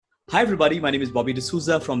Hi everybody, my name is Bobby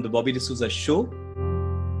D'Souza from the Bobby D'Souza Show.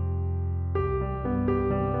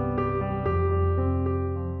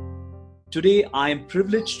 Today I am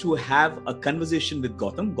privileged to have a conversation with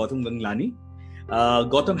Gautam Ganglani.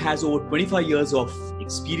 Gautam has over 25 years of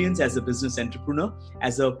experience as a business entrepreneur,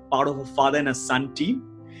 as a part of a father and a son team.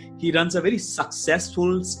 He runs a very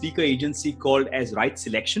successful speaker agency called as Right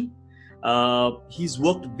Selection. He's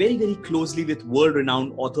worked very closely with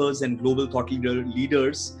world-renowned authors and global thought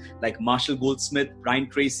leaders like Marshall Goldsmith, Brian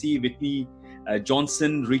Tracy, Whitney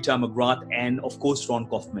Johnson, Rita McGrath, and of course Ron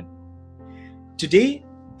Kaufman. Today,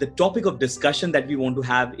 the topic of discussion that we want to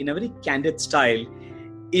have in a very candid style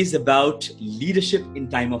is about leadership in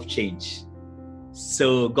time of change.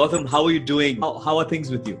 So Gautam, how are you doing? How are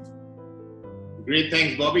things with you? Great,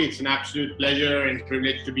 thanks, Bobby. It's an absolute pleasure and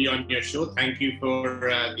privilege to be on your show. Thank you for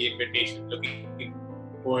the invitation. Looking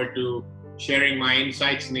forward to sharing my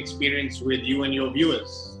insights and experience with you and your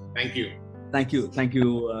viewers. Thank you. Thank you,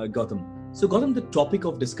 Gautam. So Gautam, the topic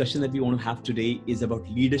of discussion that we want to have today is about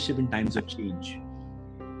leadership in times of change.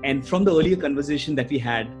 And from the earlier conversation that we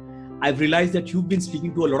had, I've realized that you've been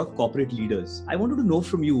speaking to a lot of corporate leaders. I wanted to know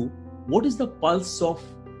from you, what is the pulse of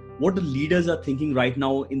what the leaders are thinking right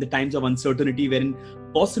now in the times of uncertainty, wherein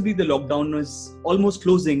possibly the lockdown is almost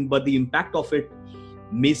closing, but the impact of it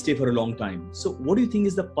may stay for a long time. So what do you think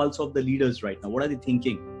is the pulse of the leaders right now? What are they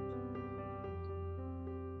thinking?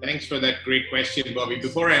 Thanks for that great question, Bobby.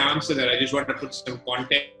 Before I answer that, I just want to put some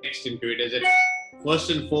context into it. Is that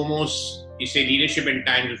first and foremost, you say leadership in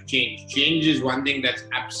times of change. Change is one thing that's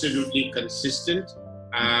absolutely consistent.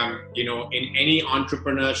 In any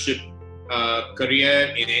entrepreneurship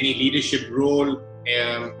career, in any leadership role,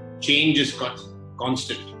 change is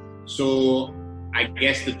constant. So I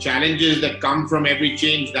guess the challenges that come from every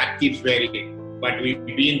change, that keeps varying. But we've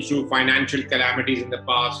been through financial calamities in the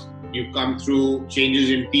past. You've come through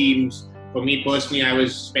changes in teams. For me personally, I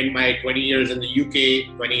spent my 20 years in the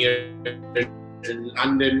UK, 20 years in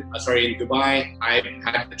Dubai. I've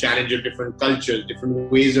had the challenge of different cultures, different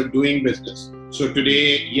ways of doing business. So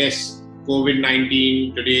today, yes,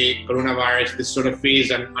 COVID-19, today, coronavirus, this sort of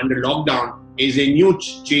phase under lockdown is a new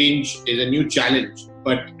change, is a new challenge.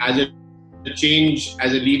 But as a change,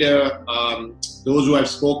 as a leader, those who I've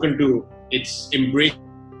spoken to, it's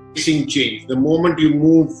embracing change. The moment you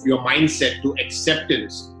move your mindset to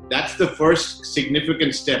acceptance, that's the first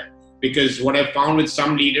significant step. Because what I've found with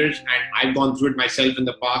some leaders, and I've gone through it myself in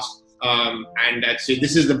the past, and I'd say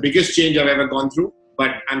this is the biggest change I've ever gone through.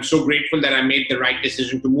 But I'm so grateful that I made the right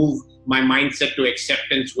decision to move my mindset to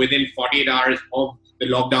acceptance within 48 hours of the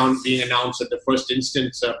lockdown being announced at the first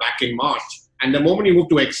instance back in March. And the moment you move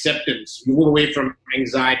to acceptance, you move away from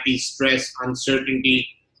anxiety, stress, uncertainty,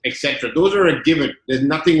 etc. Those are a given. There's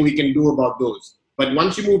nothing we can do about those. But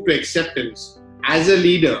once you move to acceptance, as a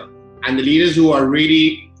leader, and the leaders who are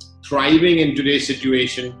really thriving in today's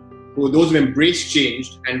situation, those who embrace change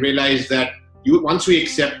and realize that once we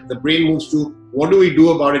accept, the brain moves to what do we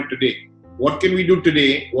do about it today? What can we do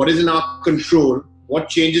today? What is in our control? What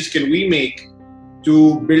changes can we make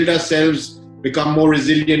to build ourselves, become more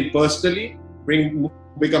resilient personally,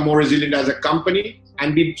 become more resilient as a company,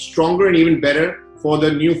 and be stronger and even better for the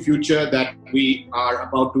new future that we are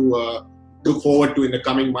about to look forward to in the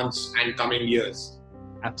coming months and coming years.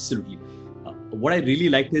 Absolutely. What I really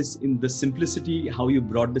liked is in the simplicity, how you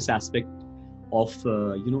brought this aspect of,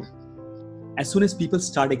 as soon as people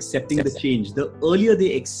start accepting the change, the earlier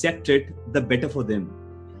they accept it, the better for them.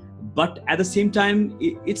 But at the same time,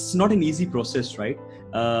 it's not an easy process, right?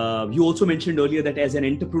 You also mentioned earlier that as an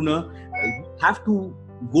entrepreneur, you have to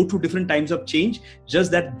go through different times of change,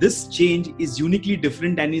 just that this change is uniquely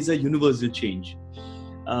different and is a universal change.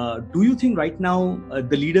 Do you think right now,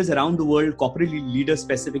 the leaders around the world, corporate leaders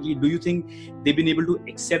specifically, do you think they've been able to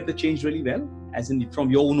accept the change really well, as in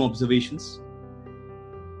from your own observations?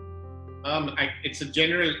 It's a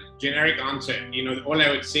generic answer. All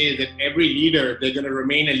I would say is that every leader, they're going to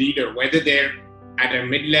remain a leader, whether they're at a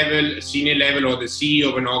mid-level, senior level, or the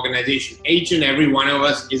CEO of an organization. Each and every one of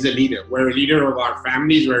us is a leader. We're a leader of our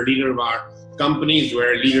families, we're a leader of our companies,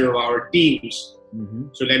 we're a leader of our teams. Mm-hmm.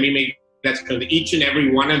 So let me make that clear. Each and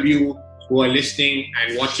every one of you who are listening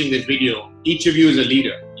and watching this video, each of you is a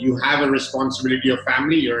leader. You have a responsibility to your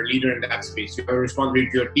family, you're a leader in that space. You have a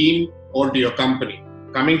responsibility to your team or to your company.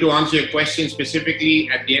 Coming to answer your question specifically,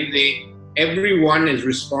 at the end of the day, everyone is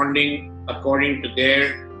responding according to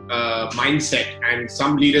their mindset, and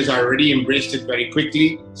some leaders are already embraced it very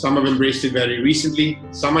quickly, some have embraced it very recently,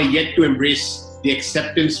 some are yet to embrace the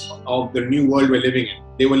acceptance of the new world we're living in.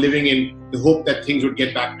 They were living in the hope that things would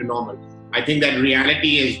get back to normal. I think that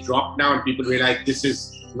reality has dropped now and people realize this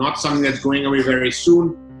is not something that's going away very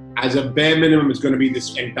soon. as a bare minimum, it's going to be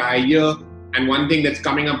this entire year. And one thing that's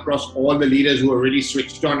coming across all the leaders who are really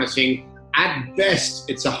switched on are saying, at best,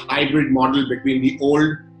 it's a hybrid model between the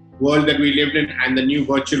old world that we lived in and the new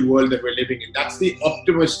virtual world that we're living in. That's the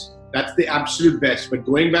optimist. That's the absolute best. But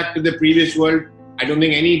going back to the previous world, I don't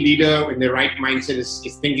think any leader in their right mindset is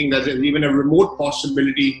thinking that there's even a remote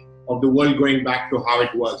possibility of the world going back to how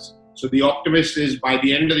it was. So the optimist is by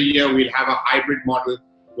the end of the year, we'll have a hybrid model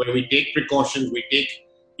where we take precautions, we take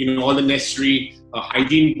all the necessary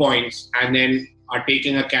hygiene points, and then are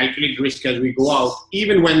taking a calculated risk as we go out.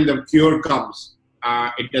 Even when the cure comes,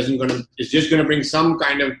 it's just going to bring some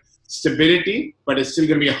kind of stability, but it's still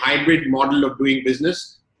going to be a hybrid model of doing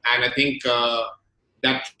business. And I think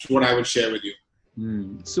that's what I would share with you.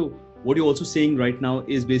 So what you're also saying right now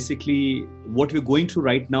is basically what we're going through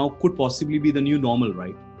right now could possibly be the new normal,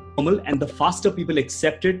 right? And the faster people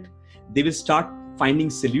accept it, they will start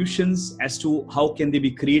finding solutions as to how can they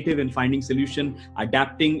be creative in finding solution,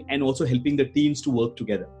 adapting, and also helping the teams to work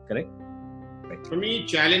together, correct? Right. For me,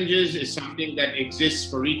 challenges is something that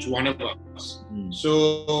exists for each one of us.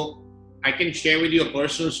 So I can share with you a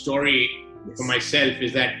personal story for myself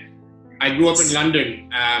is that I grew up in London,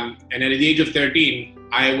 and at the age of 13,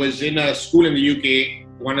 I was in a school in the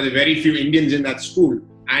UK, one of the very few Indians in that school.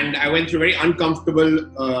 And I went through a very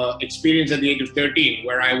uncomfortable experience at the age of 13,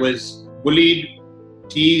 where I was bullied,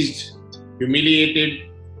 teased, humiliated,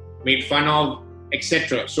 made fun of,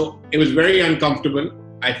 etc. So it was very uncomfortable.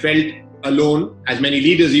 I felt alone, as many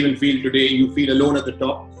leaders even feel today. You feel alone at the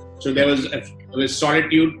top. So there was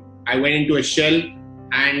solitude. I went into a shell,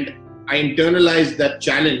 and I internalized that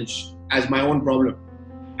challenge as my own problem.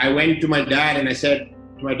 I went to my dad and I said,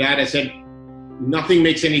 nothing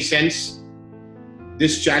makes any sense.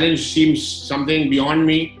 This challenge seems something beyond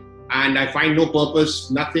me, and I find no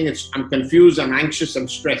purpose, nothing. I'm confused, I'm anxious, I'm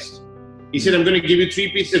stressed. He said, I'm going to give you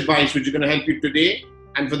 3 pieces of advice which are going to help you today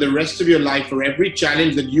and for the rest of your life, for every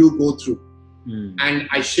challenge that you go through. And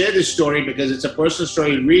I share this story because it's a personal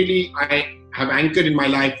story. Really, I have anchored in my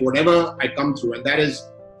life, whatever I come through, and that is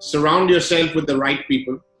surround yourself with the right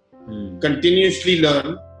people, continuously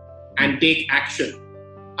learn, and take action.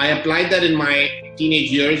 I applied that in my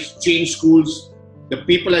teenage years, changed schools. The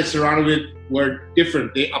people I surrounded with were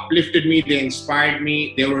different. They uplifted me, they inspired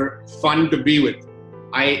me, they were fun to be with.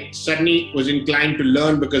 I suddenly was inclined to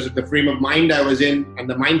learn because of the frame of mind I was in, and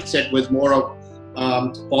the mindset was more of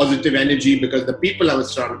positive energy because the people I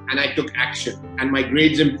was surrounded, and I took action and my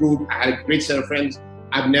grades improved. I had a great set of friends.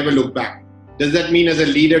 I've never looked back. Does that mean as a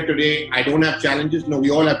leader today, I don't have challenges? No,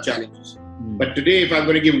 we all have challenges. But today, if I'm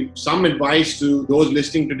going to give some advice to those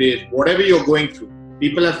listening today, whatever you're going through,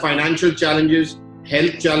 people have financial challenges,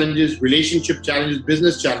 health challenges, relationship challenges,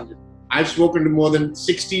 business challenges. I've spoken to more than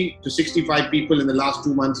 60 to 65 people in the last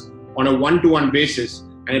 2 months on a one-to-one basis.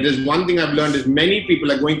 And it is one thing I've learned is many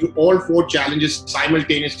people are going through all 4 challenges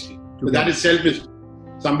simultaneously. So that itself is,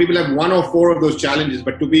 some people have 1 or 4 of those challenges,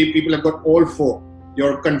 but people have got all 4.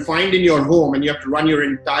 You're confined in your home and you have to run your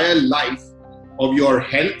entire life of your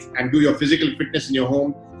health and do your physical fitness in your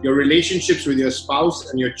home, your relationships with your spouse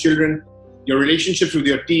and your children, your relationships with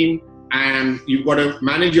your team, and you've got to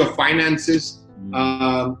manage your finances.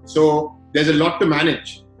 So there's a lot to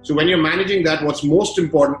manage. So when you're managing that, what's most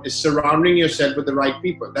important is surrounding yourself with the right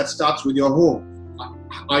people. That starts with your home.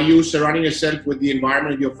 Are you surrounding yourself with the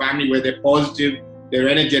environment of your family where they're positive, they're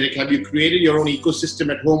energetic? Have you created your own ecosystem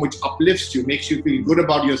at home which uplifts you, makes you feel good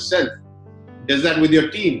about yourself? Does that with your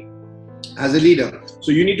team as a leader?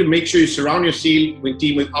 So you need to make sure you surround your team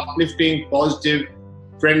with uplifting, positive,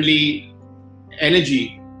 friendly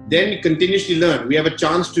energy. Then continuously learn. We have a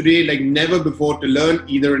chance today like never before to learn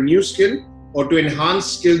either a new skill or to enhance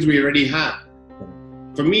skills we already have.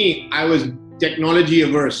 For me, I was technology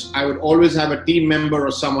averse. I would always have a team member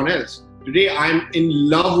or someone else. Today, I'm in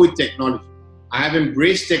love with technology. I have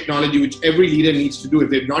embraced technology, which every leader needs to do. If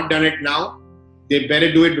they've not done it now, they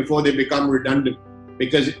better do it before they become redundant.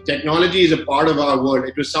 Because technology is a part of our world.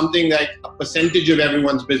 It was something like a percentage of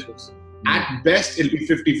everyone's business. At best, it'll be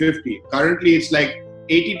 50-50. Currently, it's like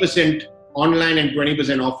 80% online and 20%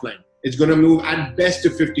 offline. It's going to move at best to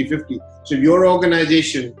 50-50. So your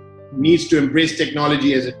organization needs to embrace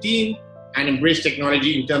technology as a team and embrace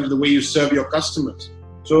technology in terms of the way you serve your customers.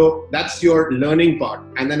 So that's your learning part.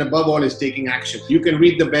 And then above all is taking action. You can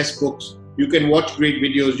read the best books. You can watch great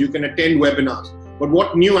videos. You can attend webinars. But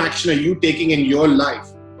what new action are you taking in your life?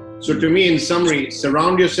 So to me, in summary,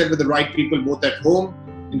 surround yourself with the right people, both at home,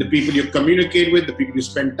 and the people you communicate with, the people you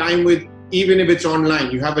spend time with. Even if it's online,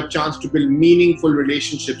 you have a chance to build meaningful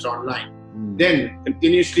relationships online. Then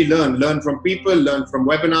continuously learn from people, learn from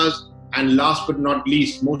webinars, And last but not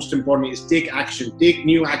least, most importantly, is take action. Take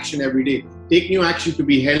new action every day. Take new action to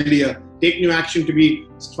be healthier. Take new action to be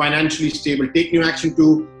financially stable. Take new action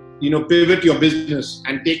to, pivot your business,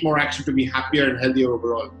 and take more action to be happier and healthier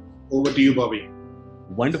overall. Over to you, Bobby.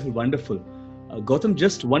 Wonderful, wonderful. Gautam,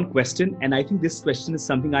 just one question, and I think this question is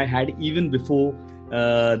something I had even before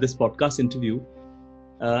this podcast interview.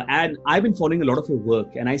 And I've been following a lot of your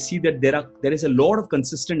work, and I see that there is a lot of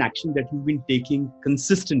consistent action that you've been taking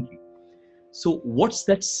consistently. So what's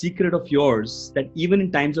that secret of yours that even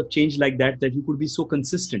in times of change like that you could be so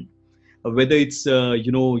consistent? Whether it's,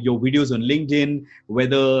 your videos on LinkedIn,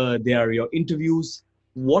 whether they are your interviews,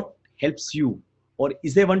 what helps you? Or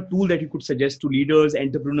is there one tool that you could suggest to leaders,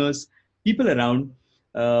 entrepreneurs, people around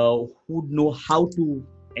who know how to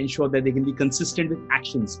ensure that they can be consistent with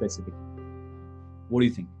action specifically? What do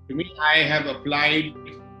you think? To me, I have applied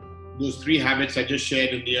those 3 habits I just shared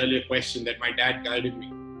in the earlier question that my dad guided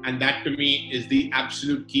me. And that to me is the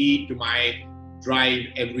absolute key to my drive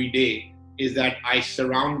every day, is that I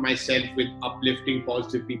surround myself with uplifting,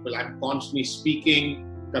 positive people. I'm constantly speaking,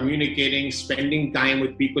 communicating, spending time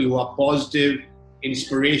with people who are positive,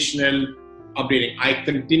 inspirational, updating. I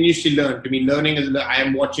continuously learn. To me, learning is, I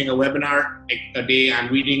am watching a webinar a day,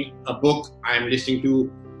 I'm reading a book, I'm listening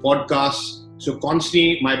to podcasts. So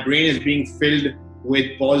constantly my brain is being filled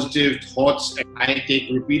with positive thoughts, and I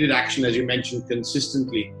take repeated action, as you mentioned,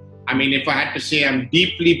 consistently. I mean, if I had to say, I'm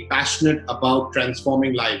deeply passionate about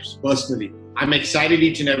transforming lives personally. I'm excited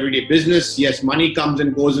each and every day. Business, yes, money comes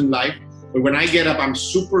and goes in life. But when I get up, I'm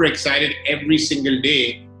super excited every single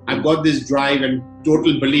day. I've got this drive and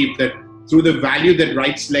total belief that through the value that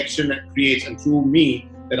Right Selection creates, and through me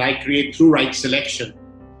that I create through Right Selection,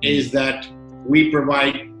 is that we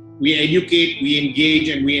provide, we educate, we engage,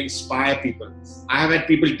 and we inspire people. I have had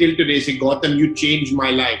people till today say, Gautam, you changed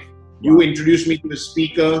my life. You introduced me to a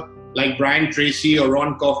speaker like Brian Tracy or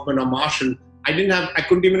Ron Kaufman or Marshall. I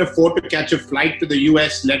couldn't even afford to catch a flight to the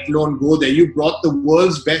US, let alone go there. You brought the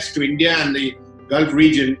world's best to India and the Gulf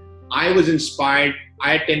region. I was inspired.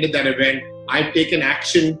 I attended that event. I've taken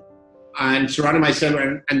action and surrounded myself.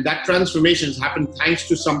 And that transformation has happened thanks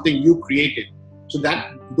to something you created. So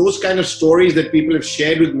that those kind of stories that people have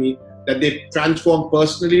shared with me, that they've transformed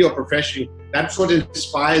personally or professionally, that's what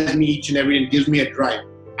inspires me each and every day and gives me a drive.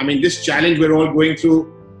 I mean, this challenge we're all going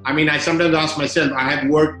through, I mean, I sometimes ask myself, I have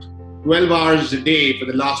worked 12 hours a day for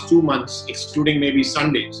the last 2 months, excluding maybe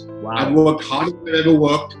Sundays. Wow. I've worked harder than I've ever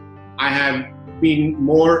worked. I have been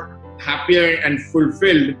more happier and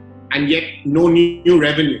fulfilled, and yet no new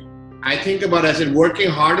revenue. I think about, I said, working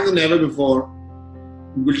harder than ever before,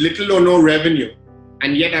 with little or no revenue,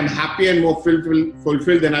 and yet I'm happier and more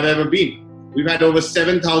fulfilled than I've ever been. We've had over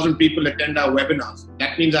 7,000 people attend our webinars.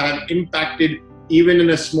 That means I have impacted, even in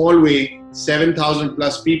a small way, 7,000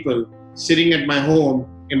 plus people sitting at my home,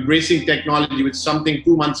 embracing technology with something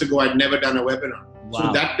 2 months ago I'd never done a webinar. Wow.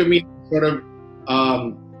 So that to me sort of,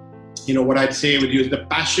 what I'd say with you is the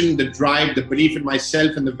passion, the drive, the belief in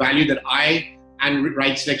myself, and the value that I and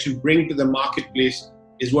Right Selection bring to the marketplace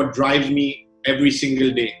is what drives me every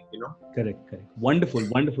single day, Correct.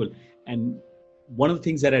 Wonderful. And one of the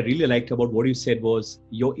things that I really liked about what you said was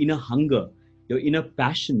your inner hunger, your inner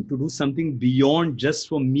passion to do something beyond just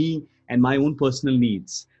for me and my own personal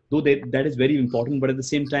needs. Though that is very important, but at the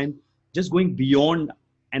same time, just going beyond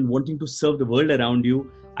and wanting to serve the world around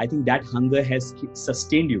you, I think that hunger has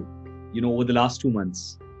sustained you, over the last 2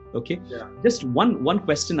 months. Okay. Yeah. Just one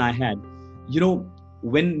question I had,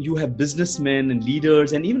 when you have businessmen and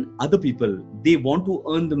leaders and even other people, they want to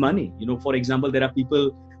earn the money. For example, there are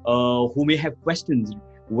people who may have questions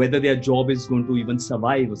whether their job is going to even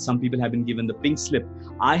survive. Some people have been given the pink slip.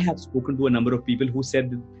 I have spoken to a number of people who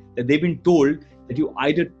said that they've been told that you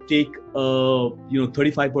either take a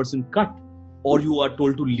 35% cut or you are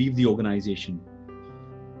told to leave the organization.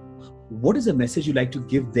 What is the message you like to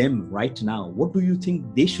give them right now? What do you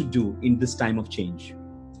think they should do in this time of change?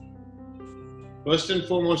 First and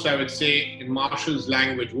foremost, I would say in Marshall's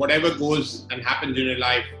language, whatever goes and happens in your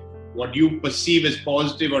life, what you perceive as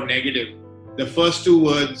positive or negative, the first 2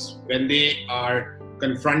 words when they are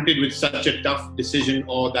confronted with such a tough decision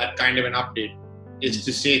or that kind of an update is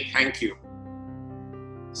to say thank you.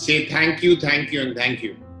 Say thank you, and thank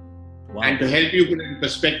you. Wow. And to help you put it in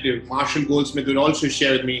perspective, Marshall Goldsmith will also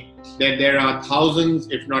share with me that there are thousands,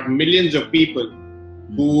 if not millions of people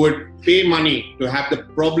who would pay money to have the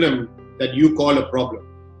problem that you call a problem.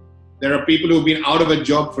 There are people who've been out of a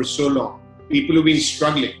job for so long, people who've been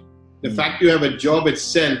struggling. The fact you have a job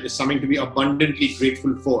itself is something to be abundantly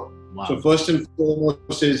grateful for. Wow. So first and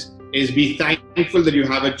foremost is be thankful that you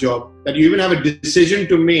have a job, that you even have a decision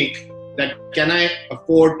to make that can I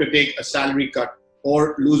afford to take a salary cut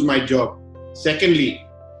or lose my job? Secondly,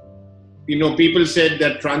 people said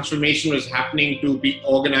that transformation was happening to be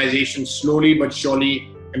organizations slowly but surely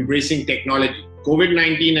embracing technology.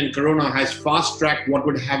 COVID-19 and Corona has fast-tracked what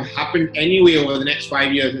would have happened anyway over the next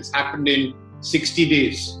 5 years. It's happened in 60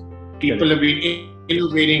 days. People have been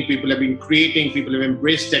innovating, people have been creating, people have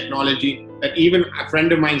embraced technology. That even a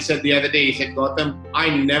friend of mine said the other day, he said, Gautam, I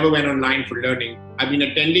never went online for learning. I've been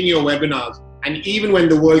attending your webinars. And even when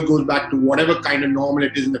the world goes back to whatever kind of normal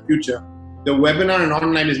it is in the future, the webinar and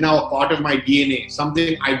online is now a part of my DNA,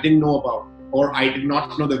 something I didn't know about or I did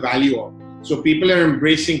not know the value of. So people are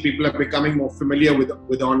embracing, people are becoming more familiar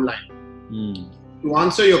with online. To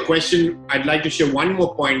answer your question, I'd like to share one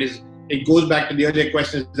more point. It goes back to the earlier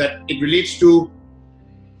question, is that it relates to,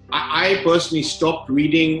 I personally stopped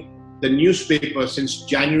reading the newspaper since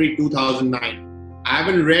January 2009. I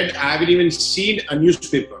haven't even seen a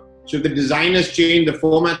newspaper. So if the designers change, the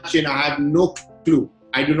format change, I have no clue.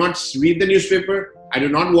 I do not read the newspaper. I do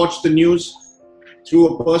not watch the news. Through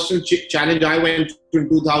a personal challenge I went through in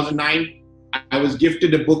 2009, I was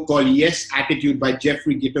gifted a book called Yes Attitude by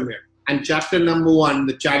Jeffrey Gitomer. And chapter number 1,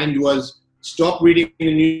 the challenge was stop reading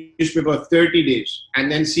the newspaper 30 days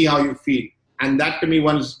and then see how you feel. And that to me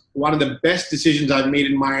was one of the best decisions I've made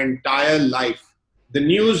in my entire life. The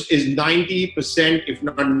news is 90%, if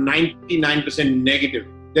not 99% negative.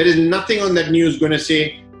 There is nothing on that news going to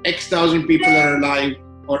say X thousand people are alive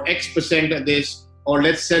or X percent of this or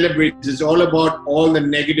let's celebrate. It's all about all the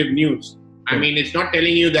negative news. I mean, it's not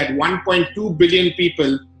telling you that 1.2 billion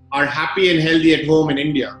people are happy and healthy at home in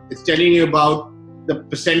India. It's telling you about the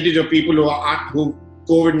percentage of people who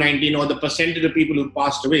COVID-19 or the percentage of people who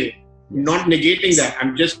passed away. Not negating that.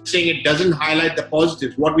 I'm just saying it doesn't highlight the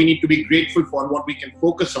positives, what we need to be grateful for and what we can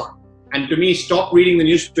focus on. And to me, stop reading the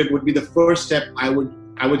newspaper would be the first step I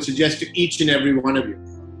would suggest to each and every one of you.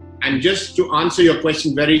 And just to answer your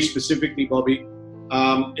question very specifically, Bobby,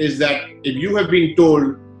 is that if you have been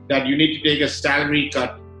told that you need to take a salary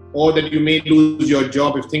cut or that you may lose your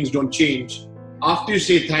job if things don't change, after you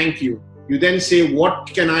say thank you, you then say, what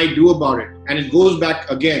can I do about it? And it goes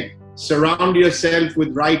back again. Surround yourself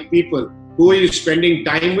with right people. Who are you spending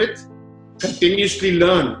time with? Continuously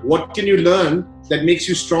learn. What can you learn that makes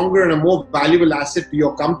you stronger and a more valuable asset to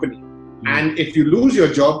your company? And if you lose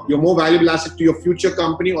your job, you're more valuable asset to your future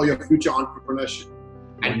company or your future entrepreneurship.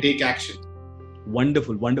 And take action.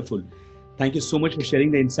 Wonderful, wonderful. Thank you so much for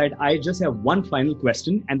sharing the insight. I just have one final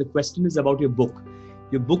question, and the question is about your book.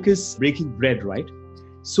 Your book is Breaking Bread, right?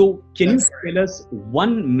 So can you tell us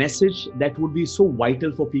one message that would be so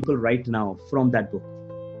vital for people right now from that book?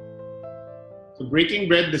 So Breaking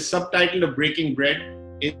Bread, the subtitle of Breaking Bread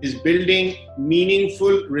is building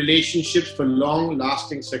meaningful relationships for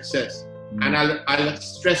long-lasting success. And I'll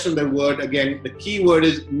stress on the word again. The key word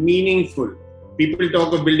is meaningful. People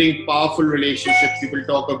talk of building powerful relationships. People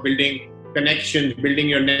talk of building connections, building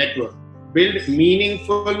your network. Build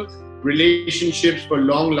meaningful relationships for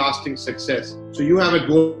long-lasting success. So you have a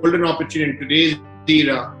golden opportunity in today's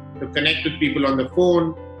era to connect with people on the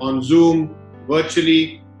phone, on Zoom,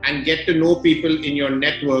 virtually, and get to know people in your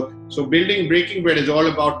network. So building Breaking Bread is all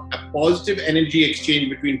about a positive energy exchange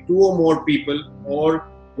between two or more people, or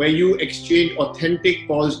where you exchange authentic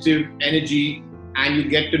positive energy and you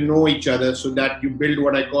get to know each other so that you build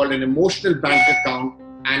what I call an emotional bank account,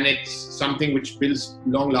 and it's something which builds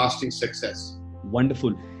long-lasting success.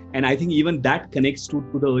 Wonderful. And I think even that connects to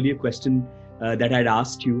the earlier question that I'd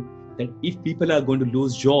asked you, that if people are going to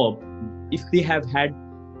lose job, if they have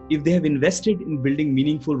invested in building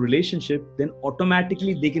meaningful relationship, then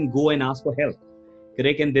automatically they can go and ask for help.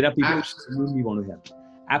 Correct? And there are people who really want to help.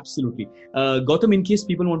 Absolutely. Gautam, in case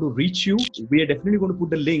people want to reach you, we are definitely going to put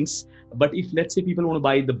the links. But if, let's say, people want to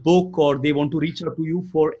buy the book or they want to reach out to you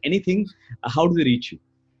for anything, how do they reach you?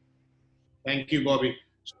 Thank you, Bobby.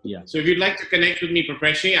 Yeah. So if you'd like to connect with me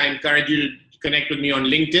professionally, I encourage you to connect with me on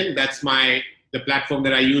LinkedIn. That's the platform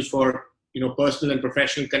that I use for personal and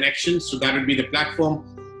professional connections. So that would be the platform.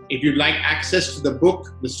 If you'd like access to the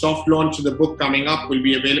book, the soft launch of the book coming up will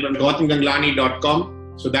be available on gautamganglani.com.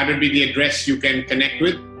 So that would be the address you can connect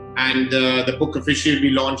with. And the book officially will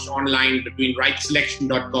be launched online between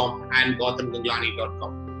rightselection.com and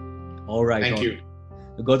gautamganglani.com. All right. Thank you.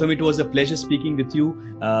 Gautam, it was a pleasure speaking with you.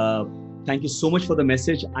 Thank you so much for the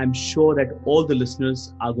message. I'm sure that all the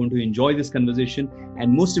listeners are going to enjoy this conversation.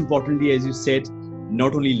 And most importantly, as you said,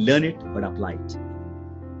 not only learn it, but apply it.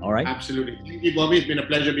 All right? Absolutely. Thank you, Bobby. It's been a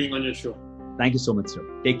pleasure being on your show. Thank you so much, sir.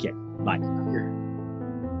 Take care. Bye.